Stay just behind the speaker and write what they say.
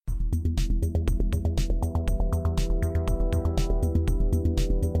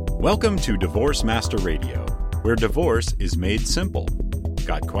Welcome to Divorce Master Radio, where divorce is made simple.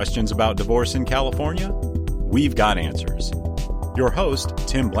 Got questions about divorce in California? We've got answers. Your host,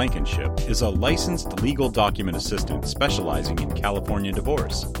 Tim Blankenship, is a licensed legal document assistant specializing in California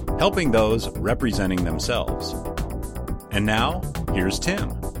divorce, helping those representing themselves. And now, here's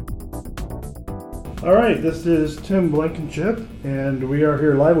Tim. All right, this is Tim Blankenship, and we are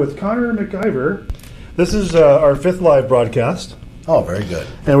here live with Connor McIver. This is our fifth live broadcast. Oh, very good.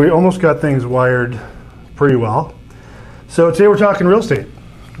 And we almost got things wired pretty well. So today we're talking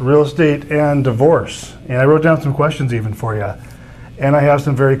real estate and divorce. And I wrote down some questions even for you. And I have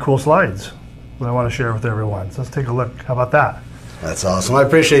some very cool slides that I want to share with everyone. So let's take a look. How about that? That's awesome. I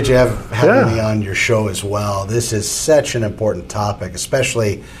appreciate you having me on your show as well. This is such an important topic,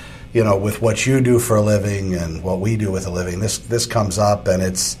 especially, with what you do for a living and what we do with a living. This comes up, and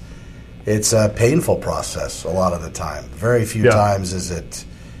it's a painful process a lot of the time. Very few times is it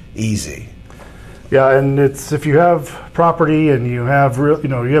easy. Yeah, and it's if you have property and you have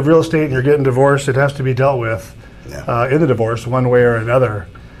real estate and you're getting divorced, it has to be dealt with in the divorce one way or another.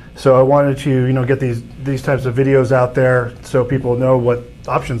 So I wanted to get these types of videos out there so people know what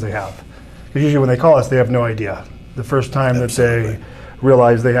options they have. Because usually when they call us, they have no idea. The first time that they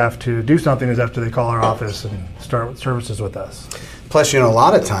realize they have to do something is after they call our office and start services with us. Plus, a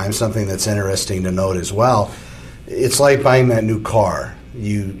lot of times, something that's interesting to note as well, it's like buying that new car.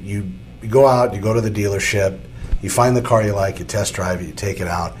 You go out, you go to the dealership, you find the car you like, you test drive it, you take it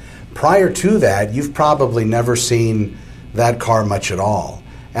out. Prior to that, you've probably never seen that car much at all.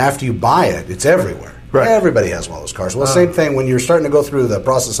 After you buy it, it's everywhere. Right. Everybody has one of those cars. Well, same thing when you're starting to go through the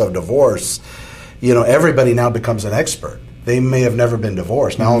process of divorce, everybody now becomes an expert. They may have never been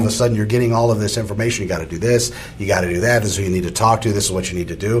divorced. Now all of a sudden you're getting all of this information. You got to do this, you got to do that. This is who you need to talk to. This is what you need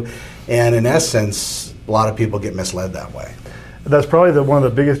to do. And in essence, a lot of people get misled that way. That's probably one of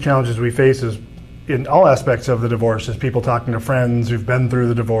the biggest challenges we face is in all aspects of the divorce is people talking to friends who've been through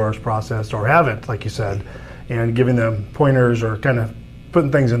the divorce process or haven't, like you said, and giving them pointers or kind of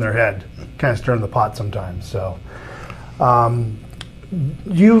putting things in their head, kind of stirring the pot sometimes. So,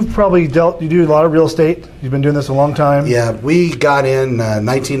 you've probably you do a lot of real estate. You've been doing this a long time. Yeah, we got in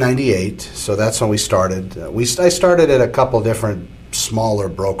 1998, so that's when we started. I started at a couple different smaller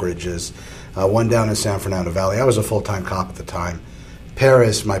brokerages, one down in San Fernando Valley. I was a full-time cop at the time.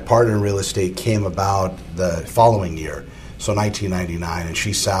 Paris, my partner in real estate, came about the following year, so 1999, and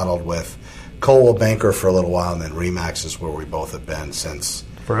she saddled with Coldwell Banker for a little while, and then RE/MAX is where we both have been since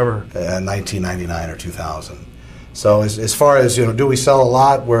forever. 1999 or 2000. So as far as, do we sell a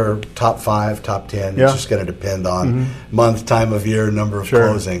lot? We're top 5, top 10. Yeah. It's just going to depend on month, time of year, number of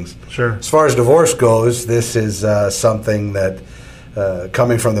closings. Sure. As far as divorce goes, this is something that,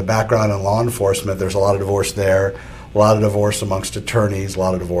 coming from the background in law enforcement, there's a lot of divorce there, a lot of divorce amongst attorneys, a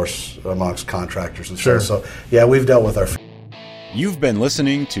lot of divorce amongst contractors and stuff. So, we've dealt with our... You've been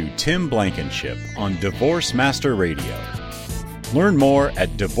listening to Tim Blankenship on Divorce Master Radio. Learn more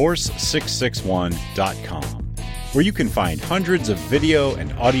at divorce661.com. where you can find hundreds of video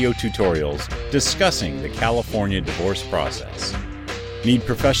and audio tutorials discussing the California divorce process. Need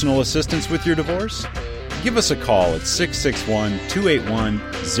professional assistance with your divorce? Give us a call at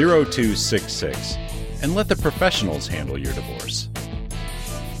 661-281-0266 and let the professionals handle your divorce.